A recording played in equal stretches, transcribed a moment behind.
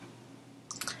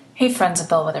Hey friends of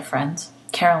Bellwether Friends,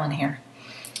 Carolyn here.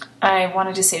 I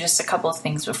wanted to say just a couple of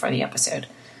things before the episode.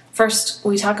 First,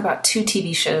 we talk about 2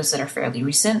 TV shows that are fairly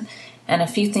recent, and a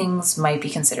few things might be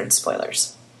considered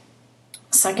spoilers.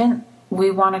 Second,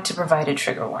 we wanted to provide a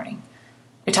trigger warning.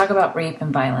 We talk about rape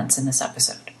and violence in this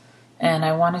episode, and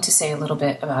I wanted to say a little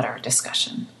bit about our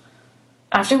discussion.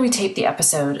 After we taped the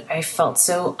episode, I felt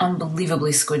so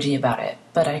unbelievably squidgy about it,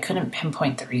 but I couldn't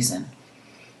pinpoint the reason.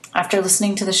 After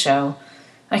listening to the show,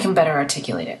 I can better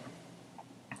articulate it.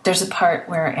 There's a part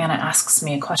where Anna asks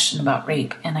me a question about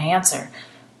rape, and I answer,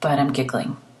 but I'm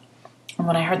giggling. And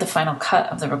when I heard the final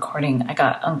cut of the recording, I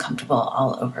got uncomfortable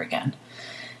all over again.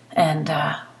 And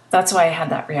that's why I had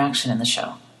that reaction in the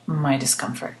show, my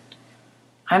discomfort.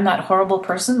 I'm that horrible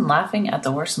person laughing at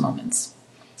the worst moments.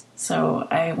 So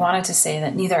I wanted to say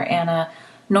that neither Anna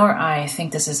nor I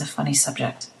think this is a funny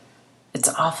subject. It's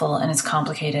awful and it's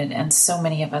complicated, and so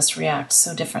many of us react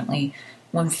so differently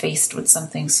when faced with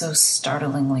something so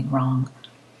startlingly wrong.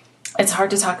 It's hard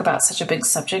to talk about such a big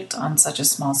subject on such a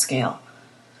small scale.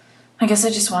 I guess I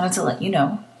just wanted to let you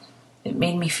know. It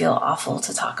made me feel awful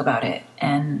to talk about it,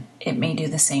 and it may do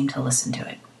the same to listen to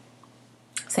it.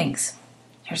 Thanks.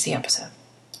 Here's the episode.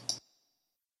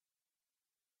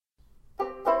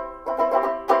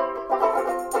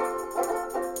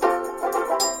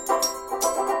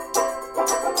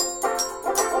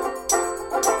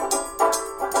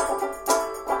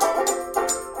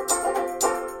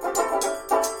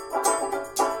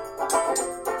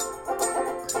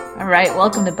 All right,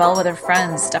 welcome to Bellwether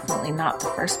Friends, definitely not the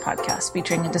first podcast,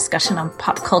 featuring a discussion on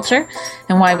pop culture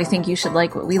and why we think you should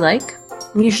like what we like.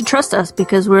 You should trust us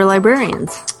because we're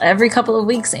librarians. Every couple of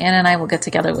weeks, Anna and I will get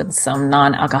together with some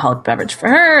non-alcoholic beverage for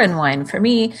her and wine for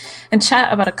me and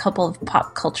chat about a couple of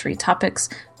pop culture topics,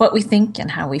 what we think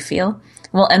and how we feel.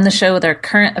 We'll end the show with our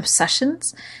current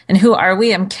obsessions. And who are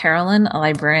we? I'm Carolyn, a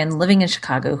librarian living in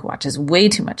Chicago who watches way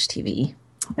too much TV.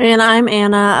 And I'm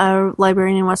Anna, a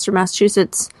librarian in Western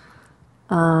Massachusetts.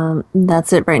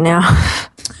 That's it right now.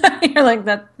 You're like,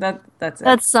 that's it.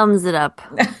 That sums it up.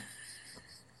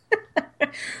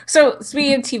 So,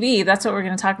 speaking of TV, that's what we're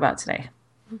going to talk about today.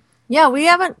 Yeah, we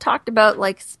haven't talked about,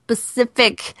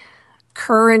 specific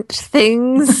current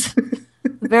things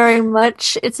very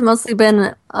much. It's mostly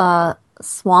been a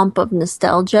swamp of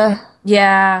nostalgia.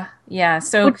 Yeah.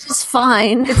 So which is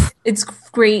fine. It's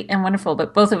great and wonderful,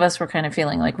 but both of us were kind of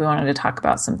feeling like we wanted to talk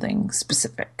about something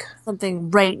specific. Something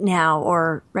right now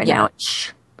or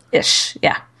now-ish. Ish,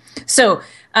 yeah. So,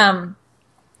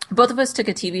 both of us took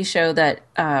a TV show that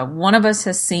one of us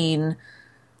has seen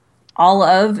all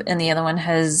of, and the other one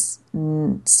has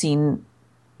seen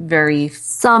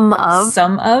some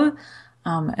of.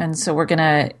 And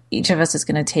so each of us is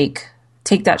gonna take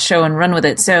that show and run with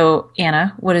it. So,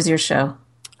 Anna, what is your show?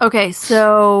 Okay,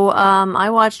 so I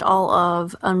watched all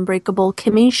of Unbreakable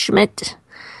Kimmy, Schmidt,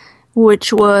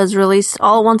 which was released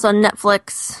all at once on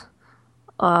Netflix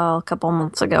a couple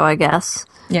months ago, I guess.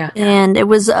 Yeah. And it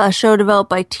was a show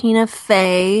developed by Tina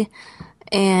Fey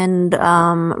and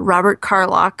Robert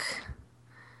Carlock.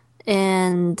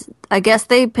 And I guess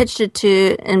they pitched it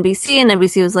to NBC, and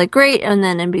NBC was like, great. And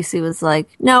then NBC was like,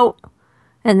 no.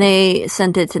 And they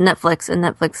sent it to Netflix, and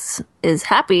Netflix is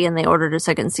happy, and they ordered a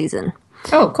second season.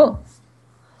 Oh, cool.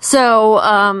 So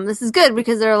this is good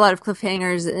because there are a lot of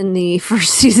cliffhangers in the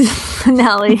first season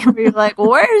finale. Where you're like, well,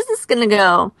 where is this going to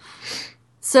go?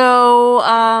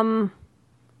 So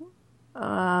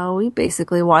we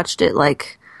basically watched it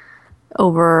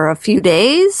over a few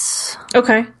days.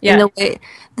 Okay, yeah.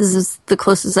 This is the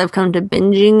closest I've come to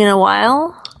binging in a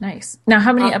while. Nice. Now,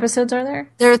 how many episodes are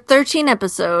there? There are 13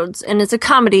 episodes, and it's a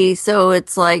comedy, so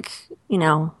it's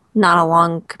not a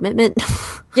long commitment.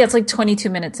 Yeah, it's 22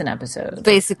 minutes an episode.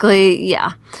 Basically,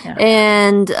 yeah.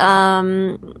 And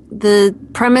the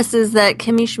premise is that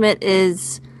Kimmy Schmidt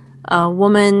is a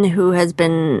woman who is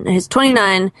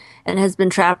 29 and has been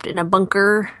trapped in a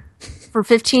bunker for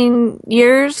 15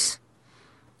 years.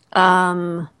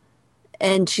 And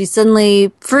she's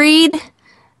suddenly freed.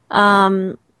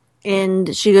 And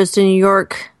she goes to New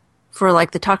York for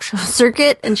the talk show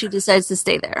circuit, and she decides to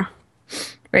stay there.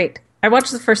 Great. I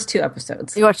watched the first 2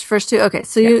 episodes. You watched the first 2? Okay,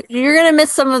 so you're going to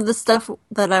miss some of the stuff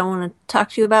that I want to talk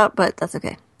to you about, but that's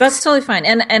okay. That's totally fine.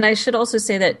 And I should also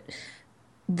say that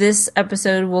this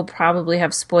episode will probably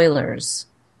have spoilers.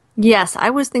 Yes, I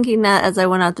was thinking that as I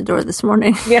went out the door this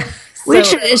morning. Yeah. We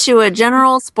should issue a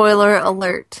general spoiler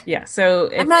alert. Yeah, so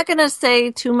I'm not going to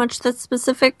say too much that's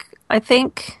specific, I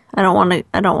think. I don't want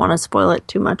to spoil it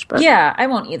too much, but yeah, I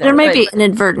won't either. There might be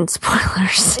inadvertent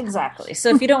spoilers. Exactly.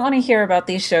 So if you don't want to hear about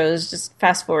these shows, just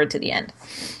fast forward to the end.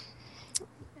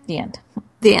 The end.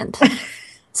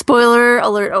 Spoiler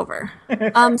alert over.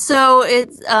 So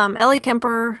it's Ellie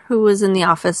Kemper, who was in The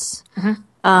Office,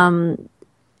 and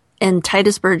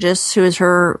Titus Burgess, who is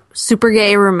her super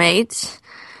gay roommate.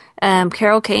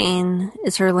 Carol Kane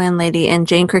is her landlady, and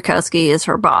Jane Krakowski is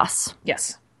her boss.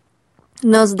 Yes.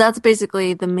 And that's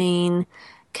basically the main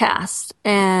cast.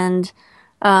 And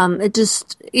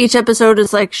each episode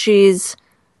is like she's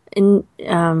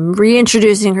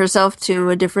reintroducing herself to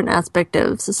a different aspect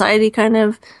of society, kind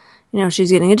of.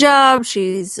 She's getting a job,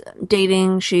 she's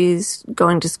dating, she's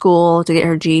going to school to get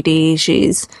her GED,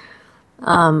 she's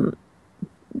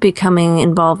becoming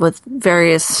involved with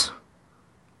various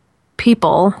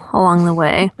people along the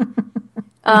way.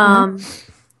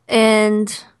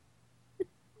 And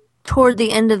toward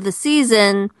the end of the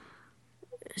season,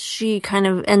 she kind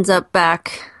of ends up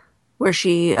back where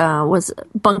she was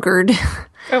bunkered.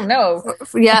 Oh no!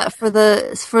 Yeah, for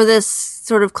this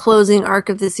sort of closing arc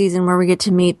of the season, where we get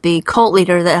to meet the cult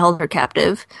leader that held her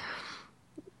captive,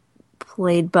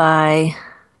 played by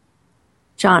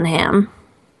John Hamm.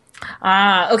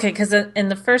 Ah, okay. Because in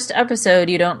the first episode,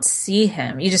 you don't see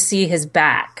him; you just see his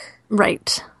back.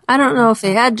 Right. I don't know if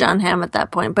they had John Hamm at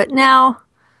that point, but now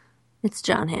it's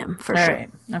John Hamm for sure. Right.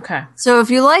 Okay. So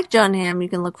if you like John Hamm, you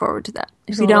can look forward to that.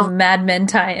 If you don't, Mad Men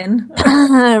tie-in.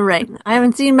 Right. I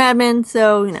haven't seen Mad Men,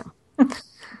 so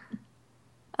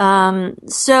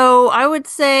So I would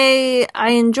say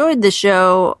I enjoyed the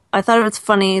show. I thought it was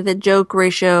funny. The joke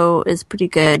ratio is pretty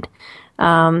good.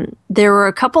 There were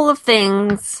a couple of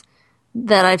things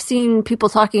that I've seen people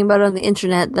talking about on the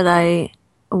internet that I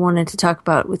wanted to talk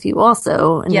about with you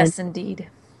also. Yes, indeed.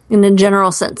 In a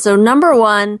general sense. So number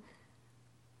one,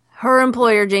 her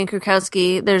employer, Jane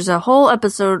Krakowski, there's a whole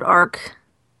episode arc,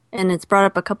 and it's brought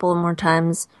up a couple of more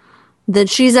times, that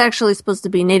she's actually supposed to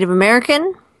be Native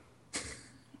American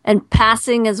and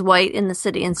passing as white in the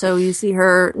city. And so you see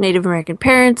her Native American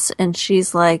parents, and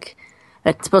she's like,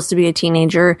 it's supposed to be a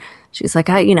teenager. She's like,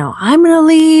 I'm going to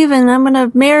leave, and I'm going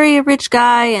to marry a rich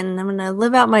guy, and I'm going to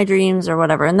live out my dreams or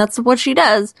whatever. And that's what she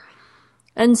does.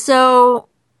 And so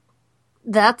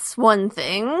that's one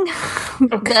thing.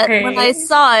 Okay. That when I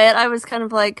saw it, I was kind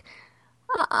of like,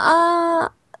 I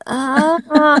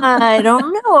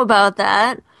don't know about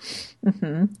that.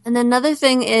 Mm-hmm. And another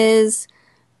thing is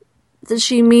that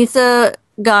she meets a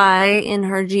guy in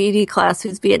her GED class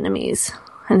who's Vietnamese,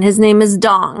 and his name is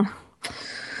Dong.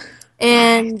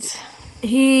 And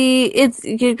you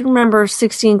can remember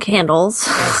 16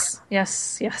 Candles.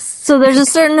 Yes. So there's a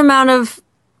certain amount of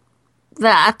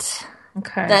that.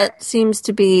 Okay. That seems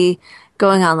to be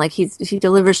going on. Like he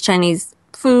delivers Chinese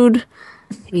food.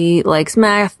 He likes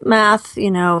math.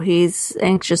 He's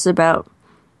anxious about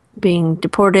being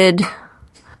deported,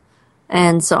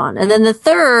 and so on. And then the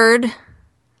third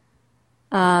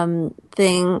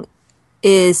thing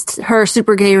is her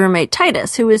super gay roommate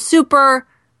Titus, who is super,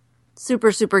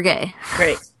 super, super gay.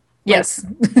 Great. Yes.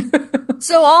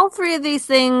 So all three of these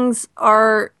things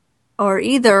are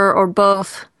either or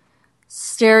both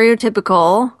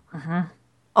stereotypical. Mm-hmm.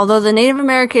 Although the Native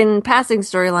American passing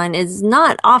storyline is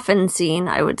not often seen,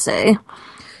 I would say.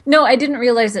 No, I didn't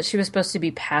realize that she was supposed to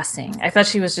be passing. I thought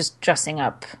she was just dressing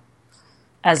up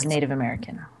as Native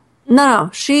American. No,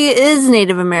 she is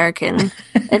Native American,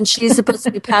 and she's supposed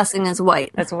to be passing as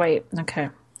white. As white. Okay.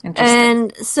 Interesting.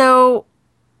 And so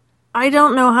I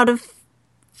don't know how to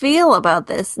feel about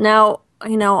this. Now,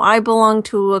 I belong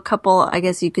to a couple, I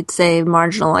guess you could say,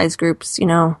 marginalized groups.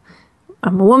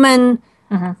 I'm a woman,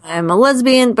 mm-hmm. I'm a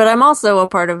lesbian, but I'm also a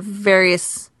part of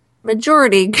various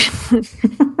majority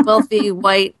wealthy,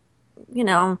 white,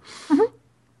 mm-hmm.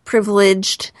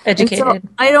 privileged, educated. So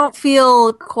I don't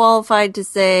feel qualified to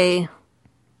say,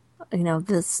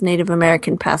 this Native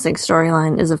American passing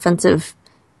storyline is offensive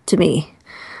to me.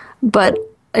 But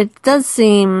it does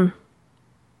seem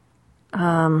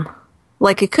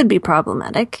like it could be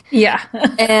problematic. Yeah.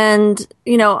 And,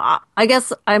 I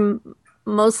guess I'm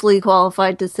mostly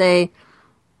qualified to say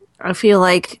I feel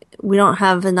like we don't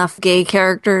have enough gay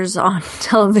characters on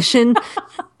television,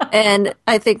 and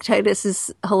I think Titus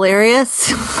is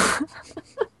hilarious.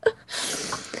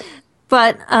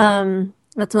 But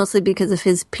that's mostly because of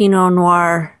his Pinot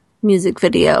Noir music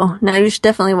video. Now you should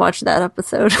definitely watch that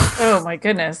episode. Oh my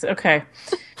goodness. Okay.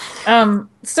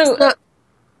 So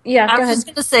yeah, go ahead. I was just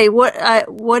going to say,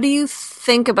 what do you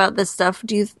think about this stuff?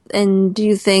 Do you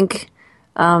think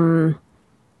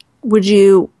would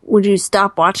you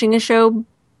stop watching a show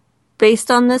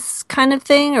based on this kind of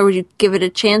thing, or would you give it a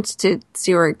chance to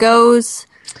see where it goes?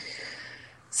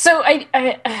 So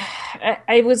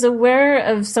I was aware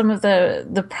of some of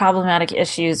the problematic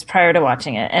issues prior to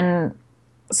watching it, and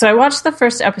so I watched the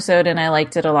first episode and I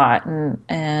liked it a lot,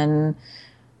 and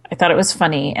I thought it was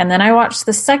funny. And then I watched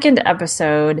the second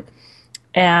episode,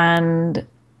 and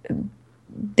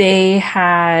they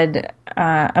had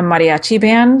a mariachi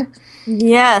band.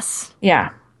 Yes.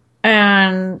 Yeah.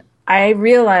 And I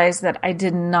realized that I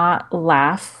did not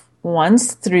laugh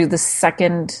once through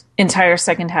the entire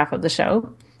second half of the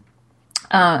show,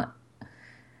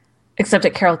 except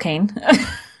at Carol Kane.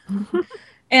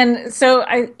 And so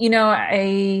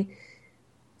I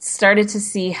started to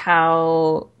see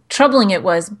how troubling it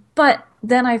was, but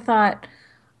then I thought,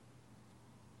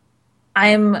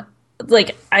 I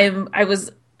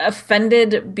was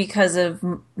offended because of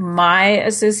my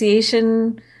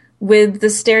association with the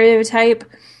stereotype,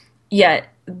 yet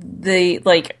the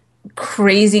like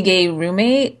crazy gay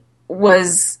roommate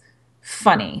was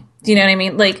funny. Do you know what I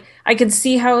mean? Like, I could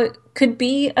see how it could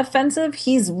be offensive.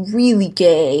 He's really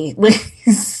gay. Like,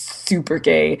 he's super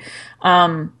gay.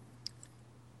 But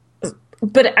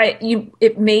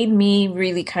it made me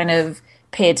really kind of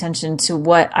pay attention to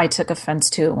what I took offense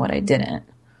to and what I didn't.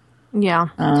 Yeah.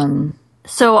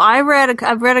 So I've read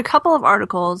a couple of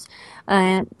articles.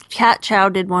 Kat Chow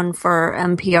did one for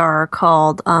NPR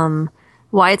called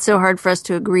 "Why It's So Hard for Us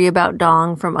to Agree About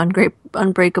Dong" from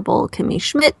Unbreakable Kimmy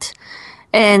Schmidt,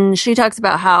 and she talks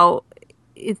about how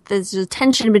there's a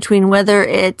tension between whether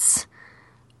his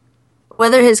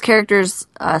character's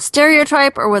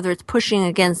stereotype or whether it's pushing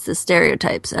against the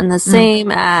stereotypes, and the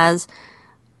same as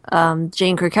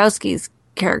Jane Krakowski's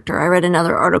character. I read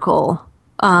another article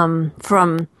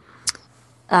from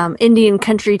Indian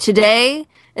Country Today.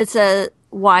 It says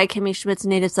why Kimmy Schmidt's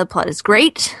native subplot is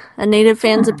great, a native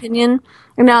fan's opinion.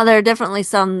 And now there are definitely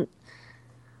some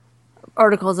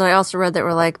articles that I also read that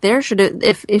were like,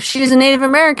 if she's a Native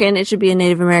American, it should be a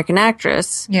Native American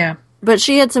actress. Yeah. But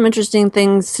she had some interesting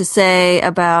things to say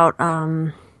about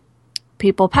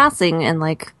people passing and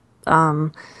like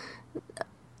the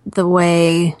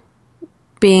way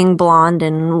being blonde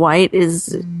and white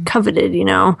is coveted, you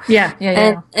know? Yeah.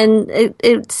 And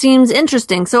it seems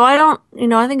interesting. So I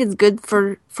think it's good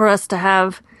for us to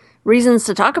have reasons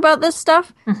to talk about this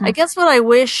stuff. Mm-hmm. I guess what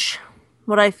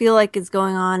I feel like is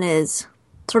going on is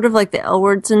sort of like the L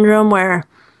Word syndrome, where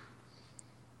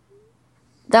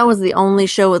that was the only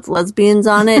show with lesbians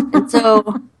on it. And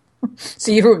so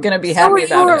so you were going to be happy about it.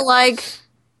 You were like,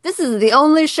 this is the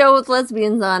only show with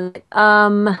lesbians on it.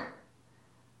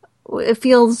 It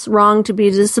feels wrong to be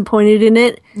disappointed in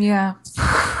it. Yeah.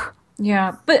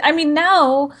 Yeah. But I mean,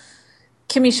 now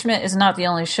Kimmy Schmidt is not the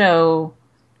only show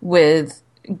with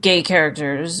gay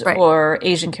characters or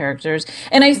Asian characters.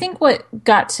 And I think what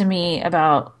got to me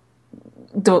about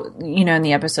in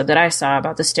the episode that I saw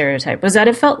about the stereotype was that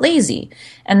it felt lazy.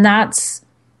 And that's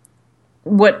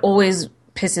what always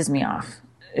pisses me off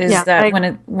is that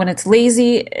when it's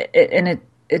lazy it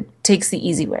takes the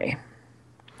easy way.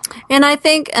 And I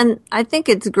think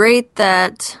it's great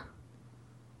that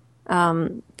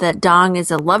that Dong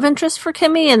is a love interest for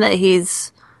Kimmy, and that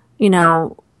he's,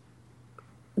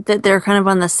 that they're kind of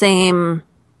on the same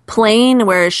plane,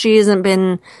 whereas she hasn't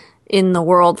been in the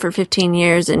world for 15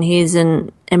 years and he's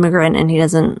an immigrant and he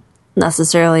doesn't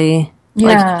necessarily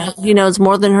he knows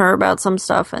more than her about some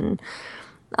stuff, and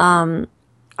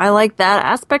I like that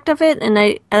aspect of it, and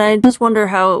I just wonder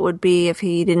how it would be if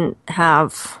he didn't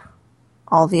have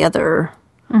all the other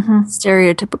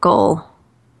stereotypical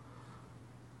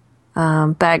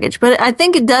baggage. But I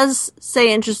think it does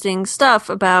say interesting stuff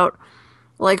about,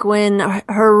 like, when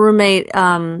her roommate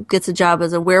gets a job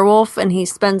as a werewolf, and he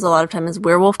spends a lot of time in his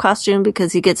werewolf costume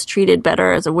because he gets treated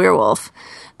better as a werewolf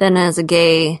than as a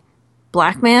gay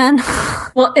black man.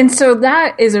 Well, and so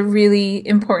that is a really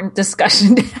important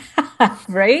discussion to have,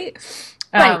 right?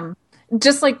 Right.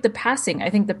 Just like the passing. I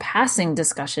think the passing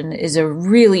discussion is a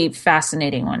really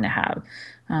fascinating one to have.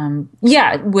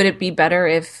 Would it be better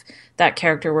if that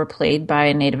character were played by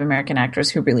a Native American actress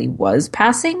who really was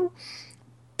passing?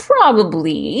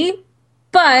 Probably,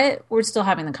 but we're still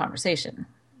having the conversation.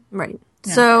 Right.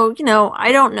 Yeah. So,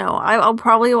 I don't know. I'll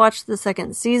probably watch the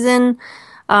second season.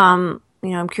 I'm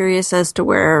curious as to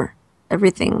where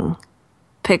everything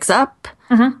picks up.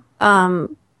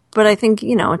 Mm-hmm. But I think,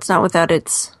 it's not without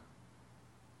its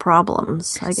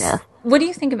problems, I guess. What do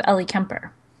you think of Ellie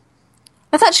Kemper?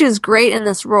 I thought she was great in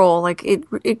this role. Like, it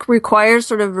requires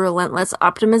sort of relentless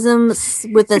optimism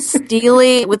with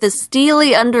a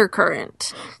steely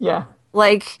undercurrent. Yeah.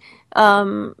 Like,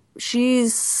 the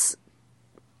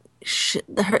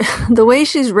way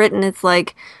she's written, it's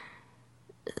like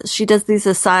she does these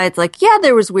asides, like,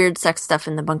 there was weird sex stuff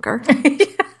in the bunker.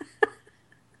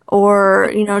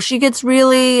 Or, she gets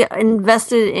really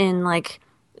invested in, like,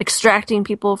 extracting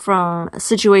people from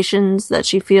situations that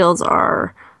she feels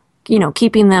are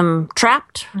keeping them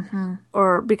trapped,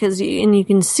 or because you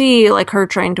can see like her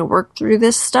trying to work through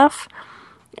this stuff.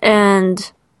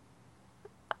 And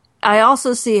I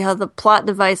also see how the plot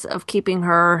device of keeping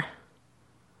her.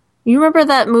 You remember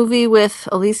that movie with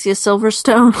Alicia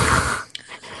Silverstone?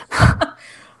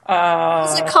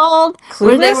 What's it called?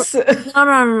 Clueless? No,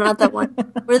 not that one.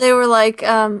 Where they were like,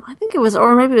 I think it was,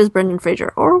 or maybe it was Brendan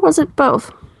Fraser, or was it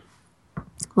both?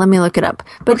 Let me look it up.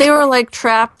 But they were like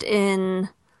trapped in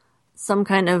some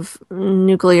kind of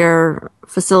nuclear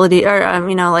facility, or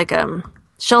like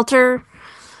shelter.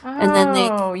 And then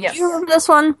yes. Do you remember this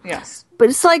one? Yes. But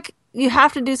it's like you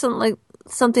have to do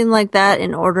something like that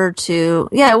in order to.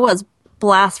 Yeah, it was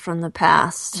Blast from the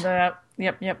Past.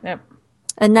 Yep.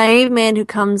 A naive man who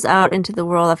comes out into the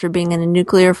world after being in a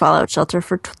nuclear fallout shelter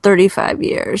for 35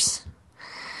 years.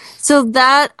 So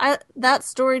that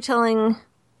storytelling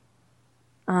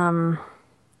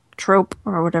trope,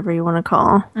 or whatever you want to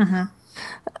call,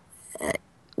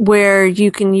 where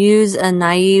you can use a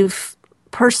naive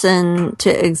person to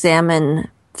examine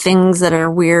things that are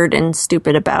weird and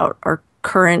stupid about our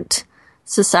current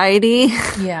society.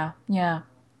 Yeah.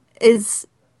 Is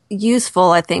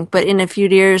useful, I think, but in a few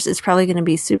years it's probably going to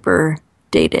be super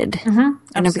dated. And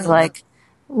it'll be like,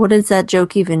 what does that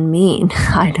joke even mean?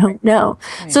 I don't know.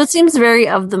 Right. So it seems very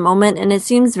of the moment, and it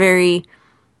seems very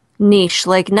niche.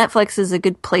 Like Netflix is a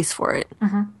good place for it,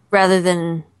 rather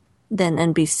than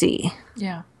NBC.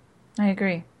 Yeah, I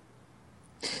agree.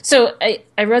 So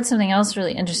I read something else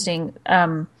really interesting,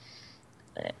 and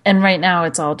right now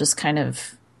it's all just kind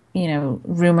of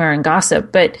rumor and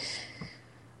gossip, but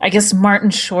I guess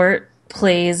Martin Short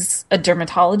plays a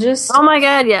dermatologist. Oh my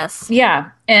God, yes.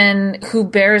 Yeah, and who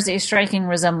bears a striking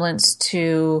resemblance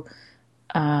to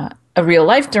a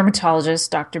real-life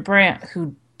dermatologist, Dr. Brandt,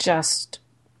 who just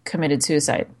committed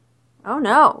suicide. Oh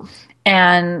no.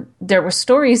 And there were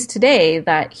stories today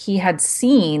that he had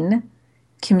seen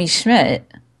Kimmy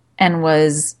Schmidt and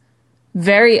was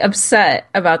very upset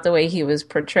about the way he was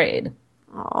portrayed.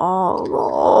 Oh.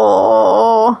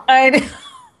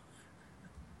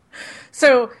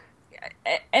 So,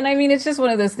 and I mean, it's just one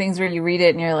of those things where you read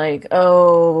it and you're like,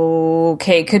 oh,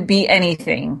 okay, could be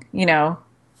anything, you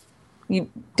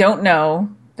don't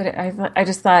know. But I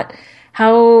just thought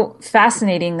how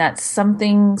fascinating that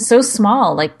something so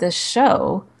small like this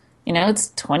show,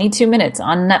 it's 22 minutes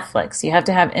on Netflix. You have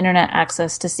to have internet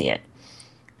access to see it,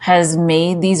 has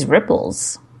made these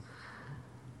ripples.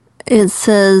 It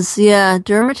says,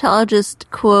 dermatologist,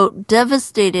 quote,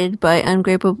 devastated by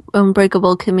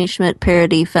Unbreakable Kimmy Schmidt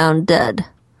parody found dead.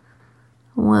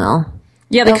 Well.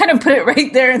 Yeah, they kind of put it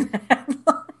right there in the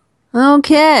headline.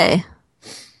 Okay.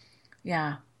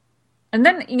 Yeah. And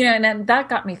then, and that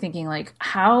got me thinking, like,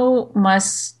 how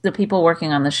must the people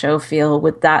working on the show feel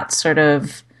with that sort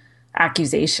of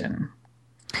accusation?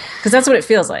 Because that's what it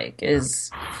feels like,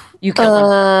 is... You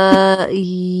killed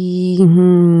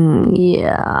him.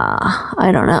 Yeah,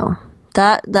 I don't know.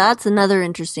 That's another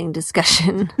interesting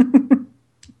discussion.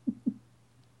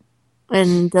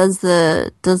 And does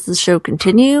the show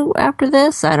continue after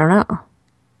this? I don't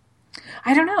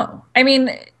know. I mean,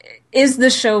 is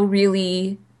the show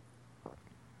really?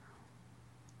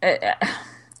 I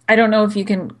don't know if you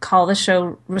can call the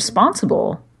show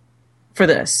responsible for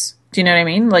this. Do you know what I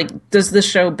mean? Like, does the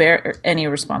show bear any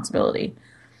responsibility?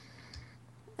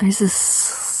 It's a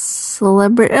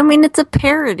celebrity. I mean, it's a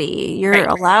parody. You're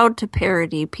allowed to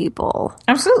parody people.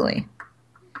 Absolutely.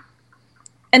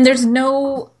 And there's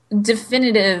no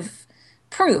definitive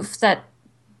proof that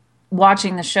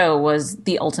watching the show was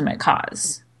the ultimate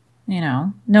cause.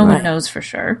 No one knows for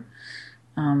sure.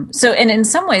 So, and in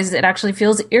some ways, it actually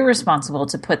feels irresponsible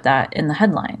to put that in the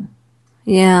headline.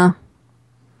 Yeah.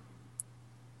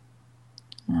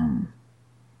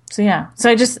 So yeah, so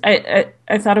I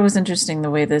thought it was interesting the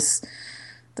way this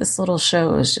little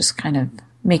show is just kind of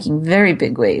making very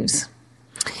big waves.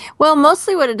 Well,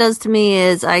 mostly what it does to me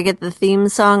is I get the theme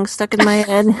song stuck in my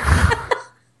head.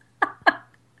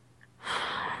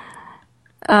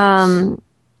 And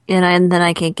then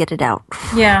I can't get it out.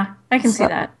 Yeah, I can see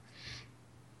that.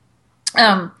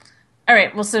 All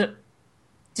right. Well, so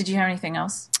did you have anything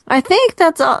else? I think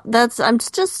that's all. I'm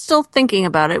just still thinking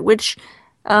about it, which.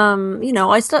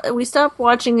 We stopped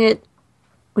watching it.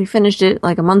 We finished it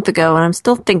like a month ago, and I'm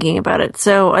still thinking about it.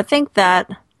 So I think that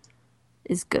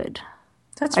is good.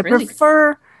 I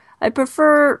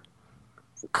prefer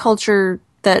culture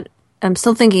that I'm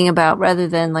still thinking about rather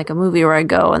than like a movie where I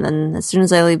go and then as soon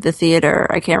as I leave the theater,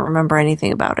 I can't remember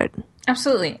anything about it.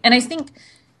 Absolutely, and I think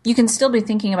you can still be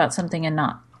thinking about something and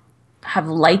not have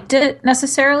liked it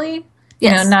necessarily.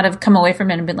 Not have come away from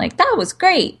it and been like, "That was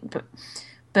great."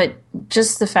 but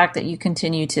just the fact that you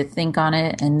continue to think on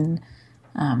it and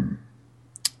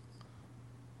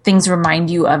things remind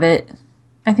you of it,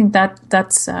 I think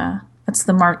that's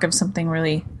the mark of something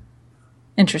really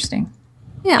interesting.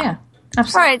 Yeah.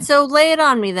 Absolutely. All right, so lay it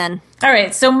on me then. All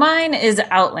right, so mine is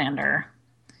Outlander.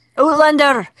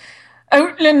 Outlander.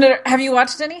 Have you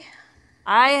watched any?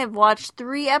 I have watched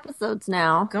 3 episodes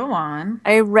now. Go on.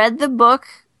 I read the book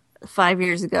 5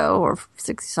 years ago or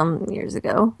 6-some years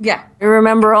ago. Yeah. I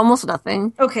remember almost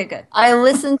nothing. Okay, good. I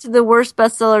listened to the Worst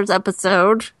Bestsellers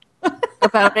episode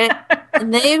about it,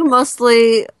 and they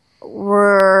mostly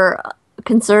were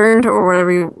concerned, or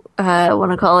whatever you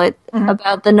want to call it,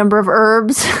 about the number of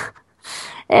herbs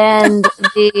and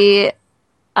the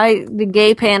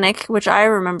gay panic, which I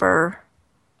remember.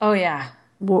 Oh, yeah.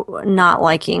 Not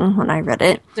liking when I read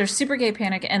it. There's super gay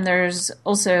panic, and there's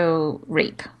also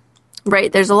rape.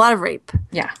 Right, there's a lot of rape.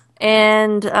 Yeah.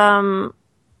 And I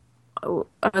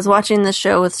was watching the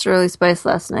show with Shirley Spice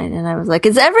last night, and I was like,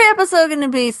 is every episode going to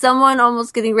be someone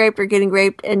almost getting raped or getting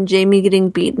raped and Jamie getting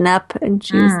beaten up? And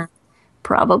she's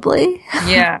probably.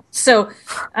 Yeah. So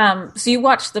you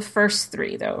watched the first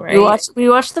 3, though, right? We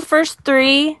watched the first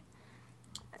 3.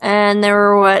 And there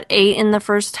were, 8 in the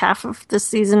first half of the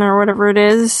season or whatever it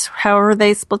is, however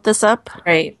they split this up.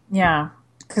 Right, yeah.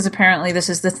 Because apparently this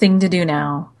is the thing to do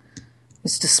now,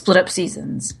 is to split up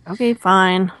seasons. Okay,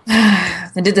 fine.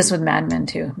 They did this with Mad Men,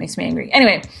 too. Makes me angry.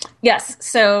 Anyway, yes.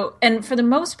 So, and for the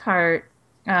most part,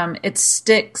 it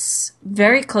sticks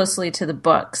very closely to the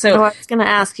book. So I was going to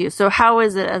ask you, so how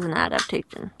is it as an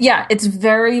adaptation? Yeah, it's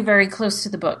very, very close to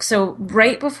the book. So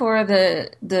right before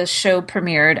the show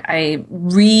premiered, I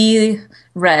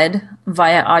reread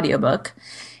via audiobook.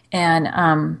 And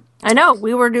I know,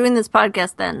 we were doing this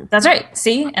podcast then. That's right.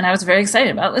 See? And I was very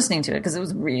excited about listening to it because it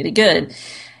was really good.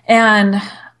 And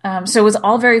so it was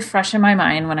all very fresh in my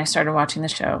mind when I started watching the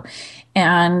show.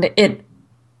 And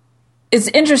it's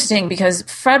interesting because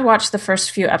Fred watched the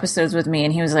first few episodes with me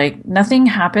and he was like, nothing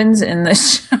happens in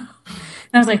this show. And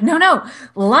I was like, no,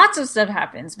 lots of stuff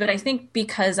happens. But I think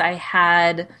because I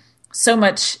had so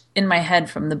much in my head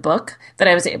from the book that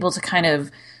I was able to kind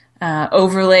of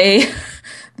overlay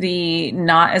the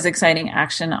not as exciting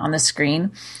action on the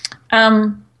screen.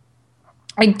 I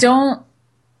don't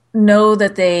know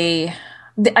that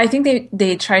I think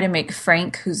they try to make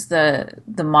Frank, who's the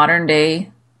modern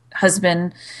day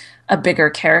husband, a bigger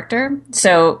character.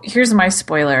 So here's my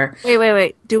spoiler.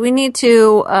 Wait. Do we need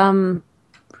to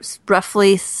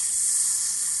roughly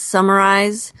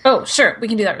summarize? Oh, sure. We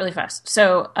can do that really fast.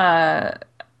 So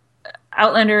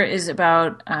Outlander is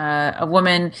about a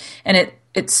woman, and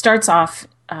it starts off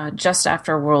just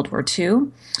after World War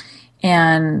II.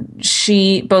 And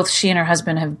both she and her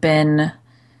husband have been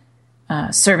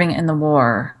serving in the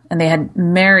war. And they had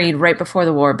married right before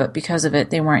the war, but because of it,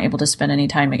 they weren't able to spend any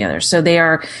time together. So they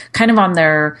are kind of on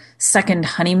their second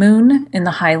honeymoon in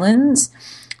the Highlands.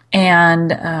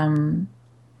 And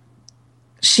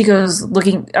she goes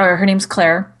looking, or her name's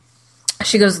Claire.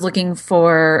 She goes looking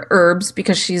for herbs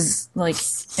because she's like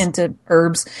into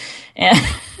herbs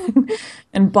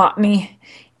and botany.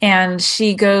 And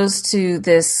she goes to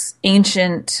this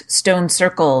ancient stone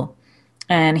circle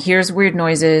and hears weird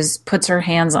noises, puts her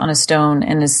hands on a stone,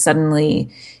 and is suddenly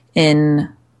in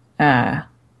the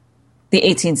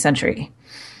 18th century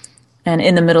and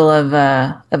in the middle of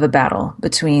a battle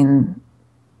between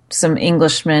some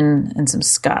Englishmen and some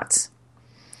Scots.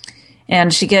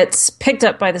 And she gets picked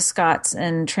up by the Scots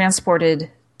and transported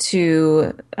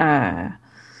to, I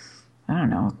don't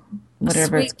know,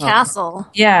 whatever it's called. Castle.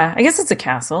 Yeah, I guess it's a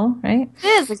castle, right? It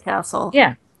is a castle.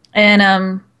 Yeah.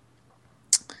 And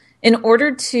in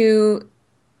order to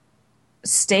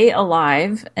stay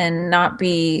alive and not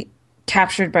be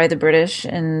captured by the British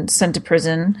and sent to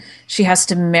prison, she has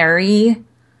to marry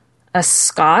a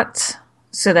Scot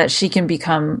so that she can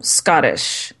become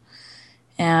Scottish.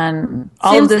 And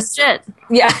all Seems of this, legit.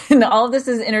 yeah, and all of this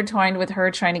is intertwined with her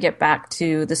trying to get back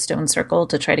to the Stone Circle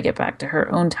to try to get back to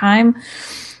her own time.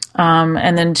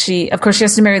 And then she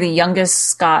has to marry the youngest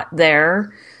Scot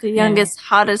there. The youngest,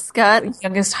 hottest Scot.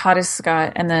 Youngest, hottest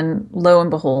Scot. And then lo and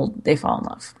behold, they fall in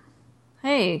love.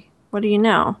 Hey, what do you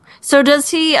know? So does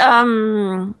he,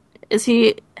 is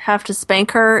he have to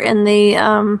spank her in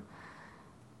the,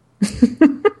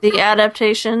 the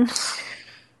adaptation?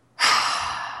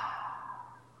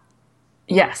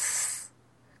 Yes.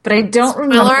 But I don't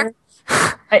remember.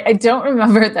 I don't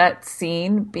remember that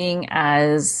scene being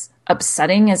as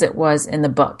upsetting as it was in the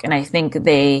book. And I think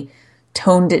they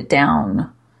toned it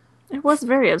down. It was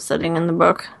very upsetting in the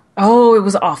book. Oh, it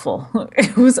was awful.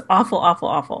 It was awful, awful,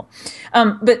 awful.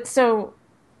 But so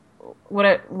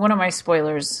one of my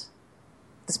spoilers,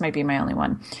 this might be my only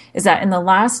one, is that in the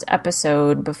last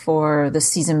episode before the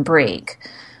season break,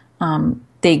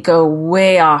 they go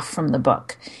way off from the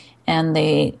book, and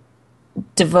they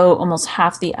devote almost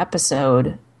half the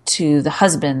episode to the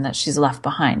husband that she's left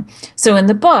behind. So in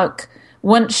the book,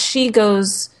 once she time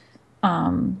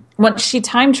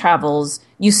travels,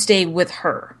 you stay with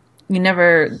her. You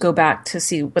never go back to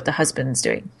see what the husband's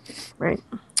doing. Right.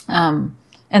 And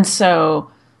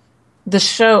so the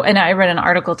show, and I read an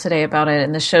article today about it,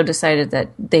 and the show decided that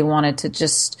they wanted to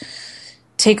just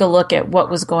take a look at what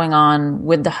was going on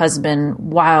with the husband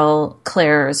while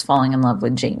Claire is falling in love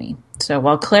with Jamie. So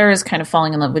while Claire is kind of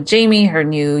falling in love with Jamie, her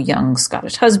new young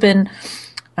Scottish husband,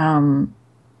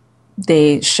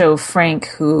 they show Frank,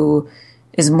 who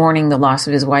is mourning the loss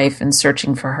of his wife and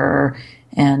searching for her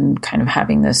and kind of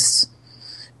having this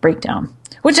breakdown,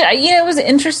 which, it was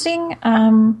interesting.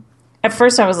 At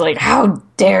first I was like, how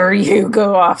dare you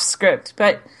go off script?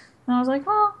 But I was like,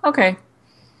 well, okay,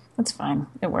 that's fine.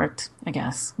 It worked, I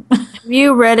guess. Have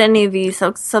you read any of the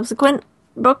subsequent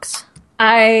books?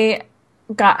 I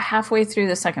got halfway through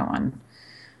the second one.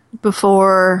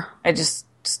 Before? I just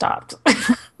stopped.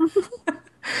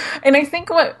 And I think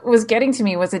what was getting to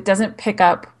me was it doesn't pick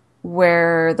up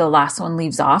where the last one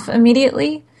leaves off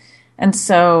immediately. And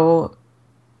so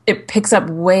it picks up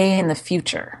way in the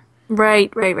future.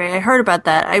 Right. I heard about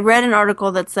that. I read an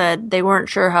article that said they weren't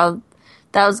sure how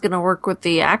that was going to work with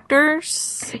the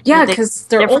actors. Yeah, because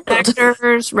they're old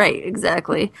actors. Right,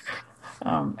 exactly.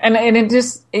 And it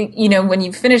just, when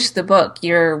you finish the book,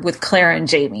 you're with Claire and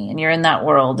Jamie, and you're in that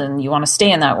world, and you want to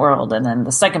stay in that world, and then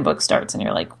the second book starts, and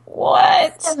you're like,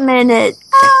 what? A minute.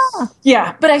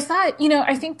 Yeah, but I thought,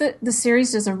 I think that the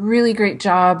series does a really great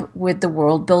job with the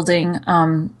world building.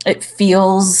 It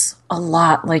feels a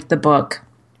lot like the book.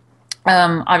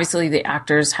 Obviously, the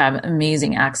actors have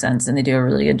amazing accents, and they do a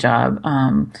really good job.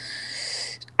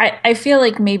 I feel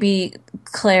like maybe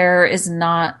Claire is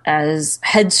not as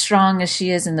headstrong as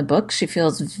she is in the book. She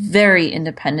feels very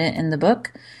independent in the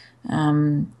book.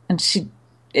 And she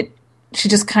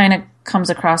just kind of comes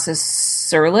across as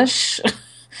surlish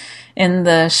in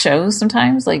the show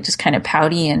sometimes, like just kind of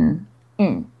pouty and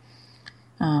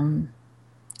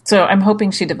so I'm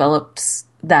hoping she develops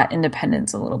that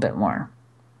independence a little bit more.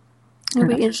 It'll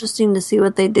be interesting to see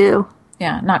what they do.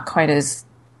 Yeah, not quite as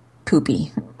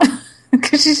poopy.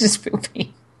 Because she's just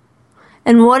poopy.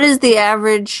 And what is the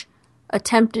average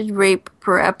attempted rape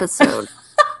per episode?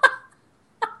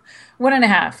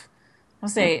 1.5. I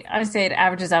say it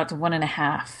averages out to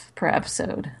 1.5 per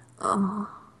episode. Oh,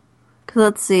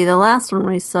 let's see. The last one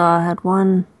we saw had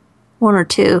one or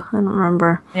two. I don't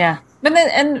remember. Yeah, but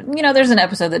then there's an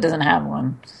episode that doesn't have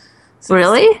one. So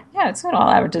really? It's what all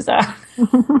averages out.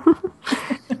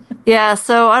 Yeah,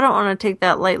 so I don't want to take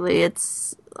that lightly.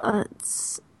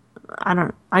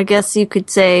 I guess you could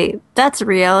say that's a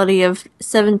reality of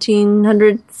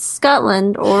 1700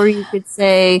 Scotland, or you could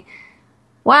say,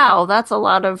 wow, that's a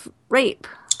lot of rape.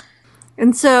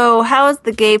 And so how is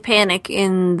the gay panic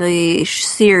in the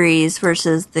series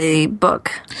versus the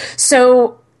book?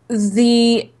 So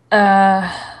the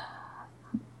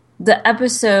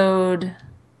episode...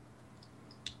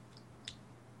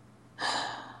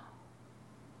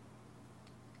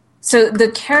 So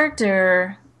the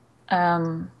character...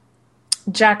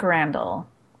 Jack Randall,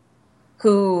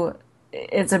 who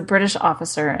is a British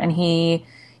officer, and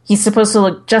he's supposed to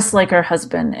look just like her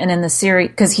husband. And in the series,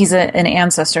 because he's an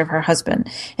ancestor of her husband,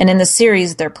 and in the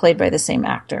series, they're played by the same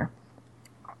actor.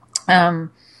 In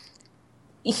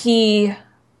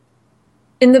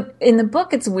the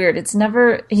book, it's weird.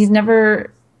 He's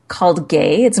never called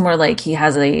gay. It's more like he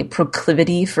has a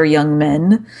proclivity for young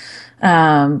men,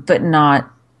 but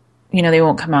not. They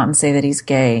won't come out and say that he's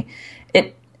gay.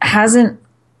 It hasn't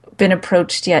been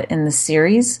approached yet in the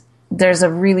series. There's a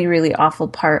really, really awful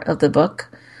part of the book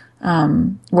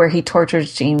where he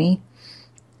tortures Jamie.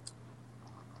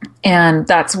 And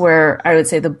that's where I would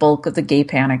say the bulk of the gay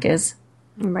panic is.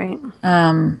 Right.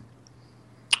 The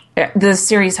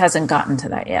series hasn't gotten to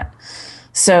that yet.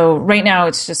 So right now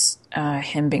it's just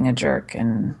him being a jerk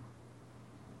and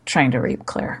trying to rape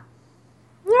Claire.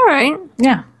 All right.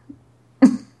 Yeah.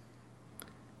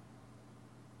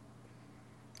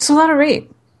 It's a lot of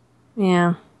rape.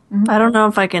 Yeah. Mm-hmm. I don't know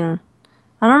if I can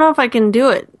do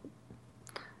it.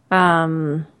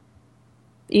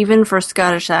 Even for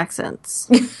Scottish accents.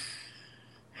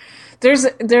 There's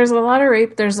a lot of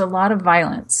rape. There's a lot of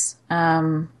violence.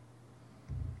 But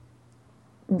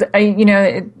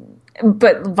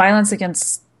violence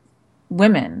against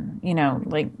women,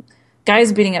 like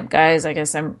guys beating up guys, I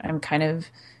guess I'm kind of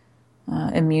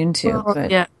immune to.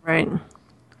 But yeah, right.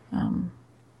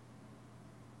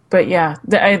 But yeah,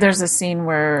 there's a scene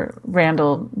where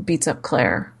Randall beats up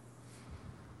Claire.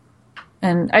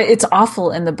 And it's awful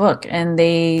in the book, and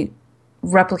they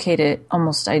replicate it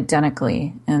almost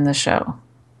identically in the show.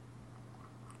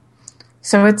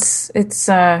 So it's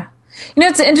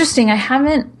interesting. I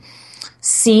haven't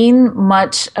seen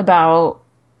much about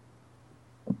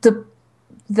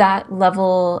that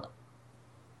level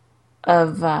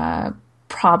of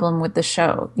problem with the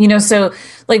show. So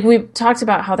like we talked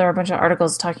about how there are a bunch of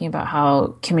articles talking about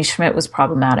how Kimmy Schmidt was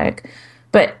problematic,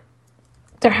 but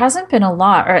there hasn't been a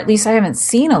lot, or at least I haven't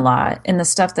seen a lot in the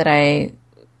stuff that in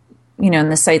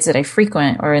the sites that I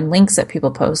frequent or in links that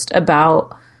people post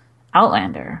about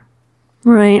Outlander.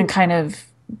 Right. And kind of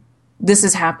this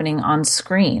is happening on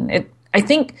screen. I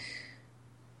think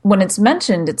when it's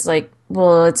mentioned, it's like,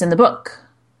 well, it's in the book.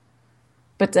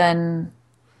 But then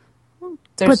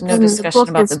there's no discussion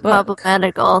about the book.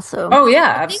 Problematic also. Oh, yeah,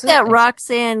 absolutely. I think that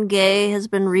Roxanne Gay has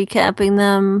been recapping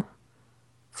them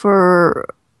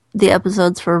for the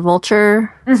episodes for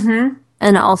Vulture. Mm-hmm.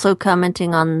 And also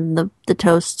commenting on the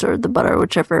toast or the butter,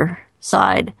 whichever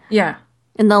side. Yeah.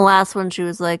 In the last one, she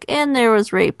was like, and there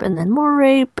was rape, and then more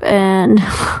rape, and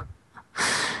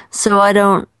so I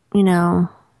don't,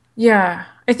 Yeah.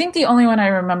 I think the only one I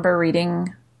remember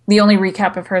reading, the only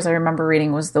recap of hers I remember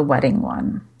reading was the wedding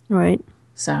one. Right.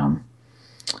 So.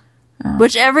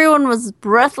 Which everyone was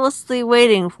breathlessly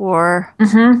waiting for.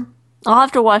 Mm-hmm. I'll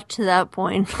have to watch to that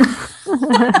point.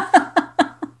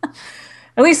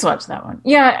 At least watch that one.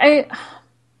 Yeah,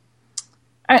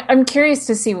 I'm curious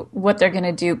to see what they're going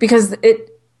to do, because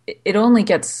it only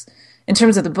gets, in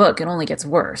terms of the book, it only gets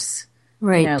worse.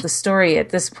 Right. The story at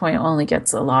this point only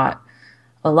gets a lot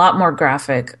more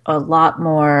graphic, a lot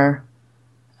more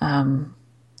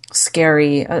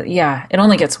scary. It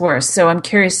only gets worse. So I'm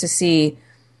curious to see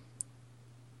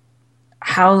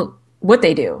what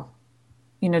they do.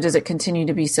 Does it continue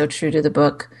to be so true to the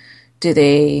book? Do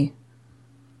they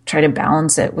try to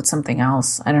balance it with something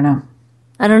else? I don't know.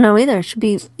 I don't know either.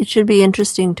 It should be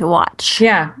interesting to watch.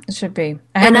 Yeah, it should be.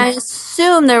 I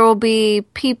assume there will be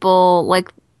people,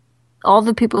 like all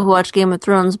the people who watched Game of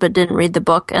Thrones but didn't read the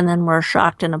book and then were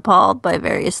shocked and appalled by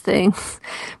various things.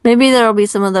 Maybe there will be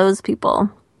some of those people.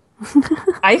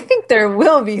 I think there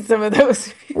will be some of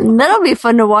those people. That'll be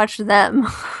fun to watch them.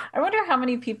 I wonder how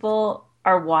many people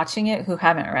are watching it who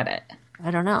haven't read it.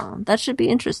 I don't know. That should be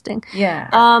interesting. Yeah.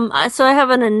 So I have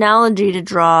an analogy to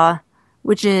draw,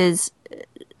 which is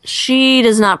she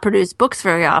does not produce books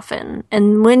very often.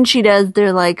 And when she does,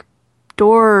 they're like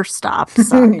door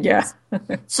stops. Yeah.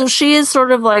 So she is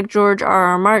sort of like George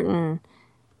R.R. Martin,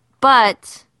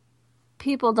 but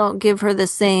people don't give her the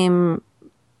same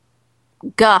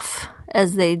guff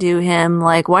as they do him.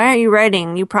 Like, why aren't you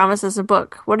writing? You promised us a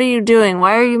book. What are you doing?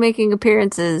 Why are you making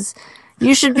appearances?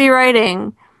 You should be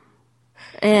writing.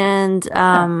 And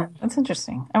that's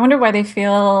interesting. I wonder why they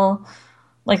feel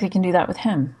like they can do that with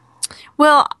him.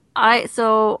 Well,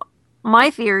 so my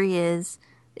theory is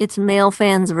it's male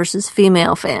fans versus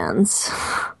female fans.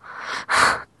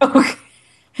 Okay.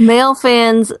 Male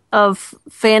fans of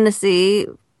fantasy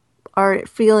are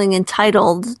feeling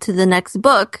entitled to the next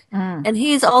book, and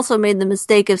he's also made the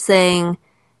mistake of saying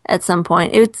at some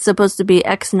point it's supposed to be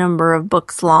X number of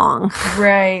books long.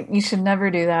 Right. You should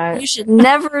never do that. You should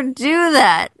never do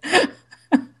that.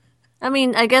 I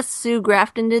mean, I guess Sue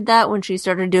Grafton did that when she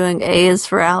started doing A is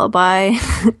for Alibi.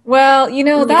 Well,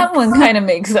 that one kind of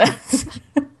makes sense.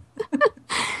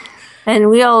 And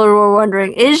we all were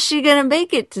wondering, is she going to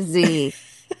make it to Z?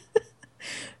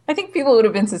 I think people would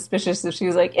have been suspicious if she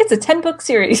was like, it's a 10-book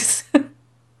series.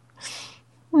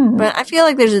 But I feel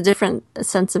like there's a different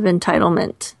sense of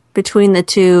entitlement between the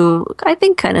two, I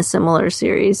think kind of similar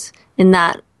series in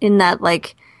that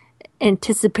like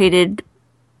anticipated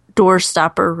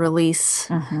doorstopper release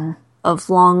of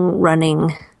long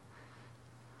running.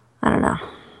 I don't know.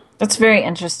 That's very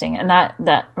interesting. And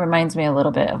that reminds me a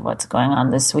little bit of what's going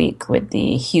on this week with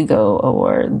the Hugo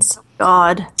Awards.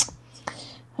 God.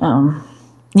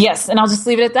 Yes, and I'll just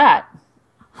leave it at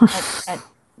that.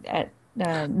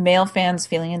 At male fans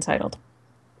feeling entitled.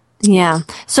 Yeah.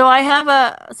 So I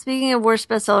have speaking of worst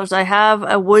bestsellers, I have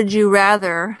a Would You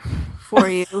Rather for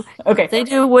you. Okay. They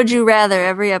do Would You Rather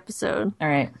every episode. All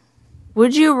right.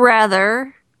 Would you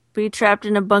rather be trapped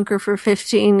in a bunker for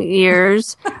 15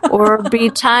 years or be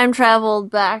time traveled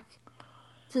back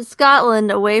to Scotland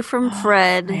away from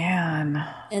Fred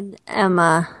and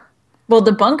Emma? Well,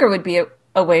 the bunker would be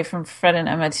away from Fred and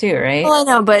Emma too, right? Well, I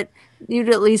know, but you'd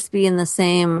at least be in the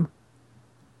same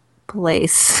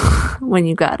place when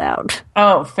you got out.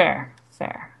 Oh, fair. All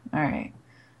right.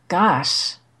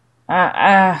 Gosh.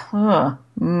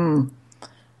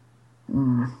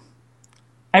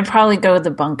 I'd probably go with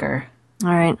The Bunker. All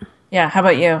right. Yeah, how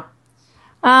about you?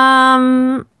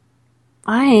 I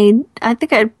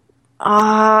think I'd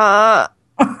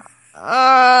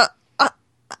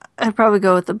probably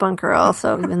go with The Bunker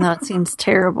also, even though it seems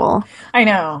terrible. I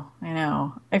know.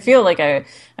 I feel like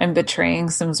I'm betraying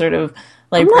some sort of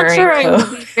I'm not librarian sure I code.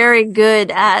 would be very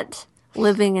good at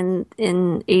living in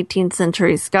 18th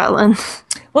century Scotland.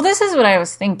 Well, this is what I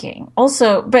was thinking.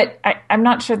 Also, but I'm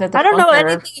not sure that the I don't know bunker...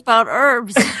 anything about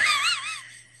herbs.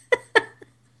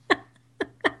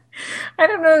 I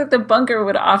don't know that the bunker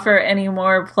would offer any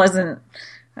more pleasant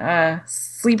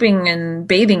sleeping and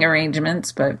bathing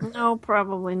arrangements, but... No,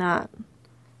 probably not.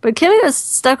 But Kimmy was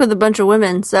stuck with a bunch of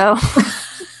women, so... I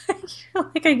feel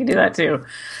like I could do that too.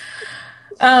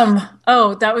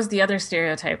 Oh, that was the other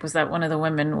stereotype, was that one of the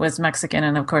women was Mexican,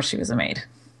 and of course she was a maid.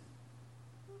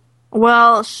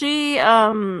 Well, she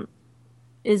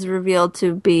is revealed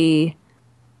to be...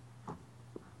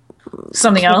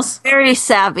 Something else? very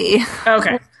savvy.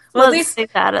 Okay. Well, at least say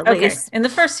that at okay. least. In the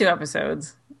first 2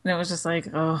 episodes, and it was just like,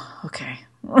 oh, okay.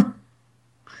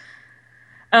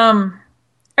 All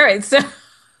right,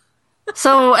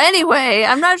 So anyway,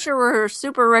 I'm not sure we're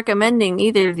super recommending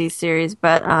either of these series,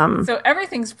 but so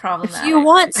everything's problematic. if you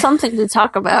want something to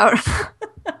talk about,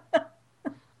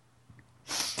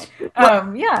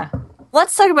 yeah.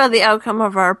 let's talk about the outcome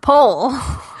of our poll.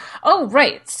 Oh,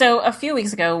 right. So a few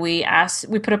weeks ago, we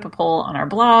put up a poll on our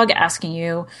blog asking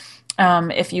you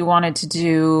if you wanted to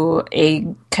do a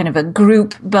kind of a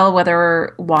group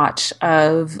bellwether watch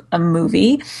of a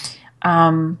movie.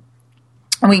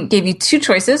 And we gave you 2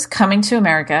 choices, Coming to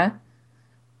America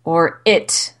or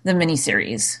It, the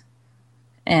miniseries.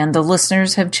 And the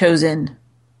listeners have chosen...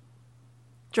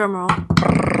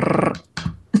 Drumroll.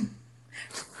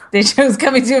 They chose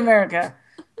Coming to America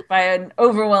by an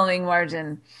overwhelming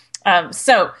margin.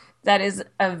 So that is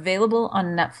available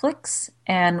on Netflix.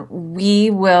 And we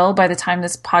will, by the time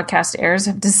this podcast airs,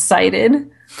 have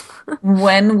decided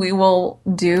when we will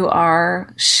do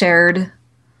our shared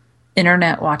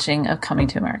internet watching of Coming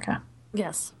to America.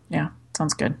 Yes. Yeah,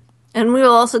 sounds good. And we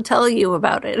will also tell you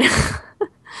about it.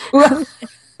 We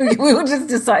will just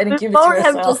decide and keep it to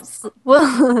ourselves.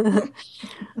 We'll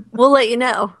let you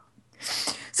know.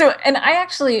 So, and I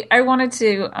wanted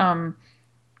to, I'm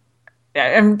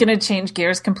going to change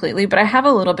gears completely, but I have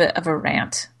a little bit of a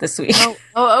rant this week.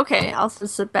 Oh, okay. I'll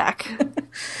just sit back.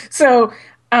 So,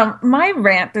 my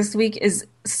rant this week is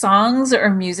songs or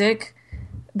music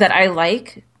that I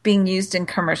like being used in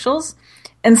commercials.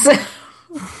 And so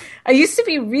I used to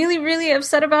be really, really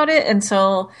upset about it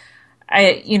until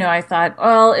I thought,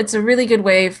 well, it's a really good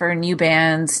way for new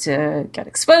bands to get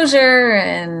exposure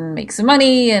and make some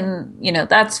money, and,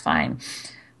 that's fine.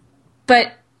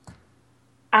 But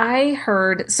I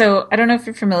heard, so I don't know if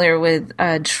you're familiar with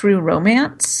True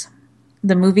Romance,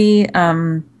 the movie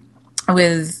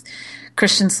with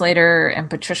Christian Slater and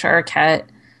Patricia Arquette.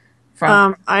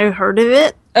 I heard of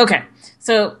it. Okay,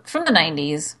 so from the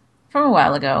 90s, from a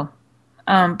while ago,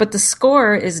 but the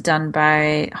score is done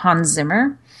by Hans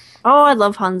Zimmer. Oh, I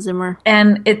love Hans Zimmer.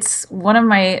 And it's one of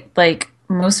my,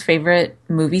 most favorite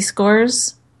movie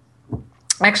scores.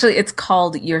 Actually, it's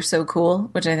called You're So Cool,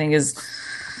 which I think is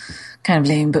kind of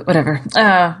lame, but whatever.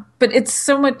 But it's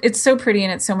so pretty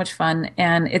and it's so much fun,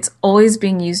 and it's always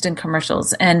being used in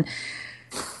commercials. And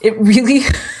it really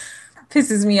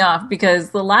pisses me off because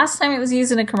the last time it was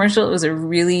used in a commercial, it was a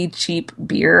really cheap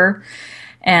beer.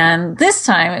 And this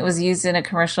time it was used in a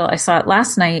commercial. I saw it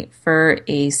last night for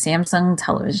a Samsung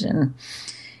television.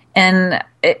 And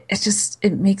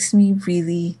it makes me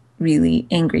really, really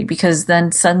angry because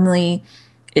then suddenly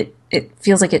it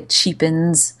feels like it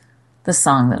cheapens the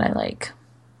song that I like.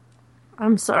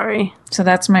 I'm sorry. So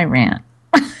that's my rant.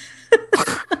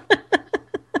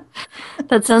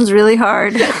 That sounds really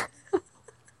hard.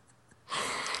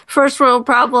 First world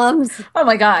problems. Oh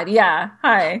my God. Yeah.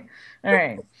 Hi. All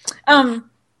right.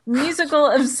 Musical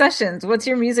obsessions. What's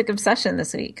your music obsession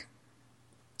this week?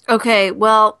 Okay,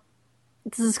 well,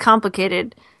 this is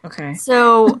complicated. Okay.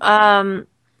 So, I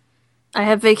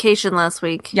had vacation last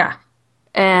week. Yeah.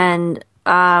 And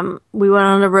we went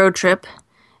on a road trip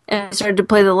and I started to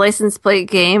play the license plate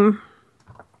game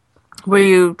where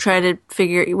you try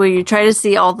to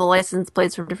see all the license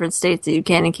plates from different states that you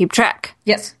can and keep track.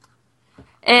 Yes.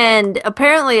 And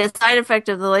apparently a side effect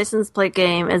of the license plate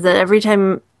game is that every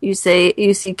time you see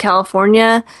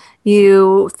California,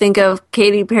 you think of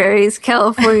Katy Perry's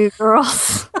California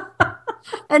Girls.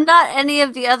 And not any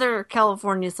of the other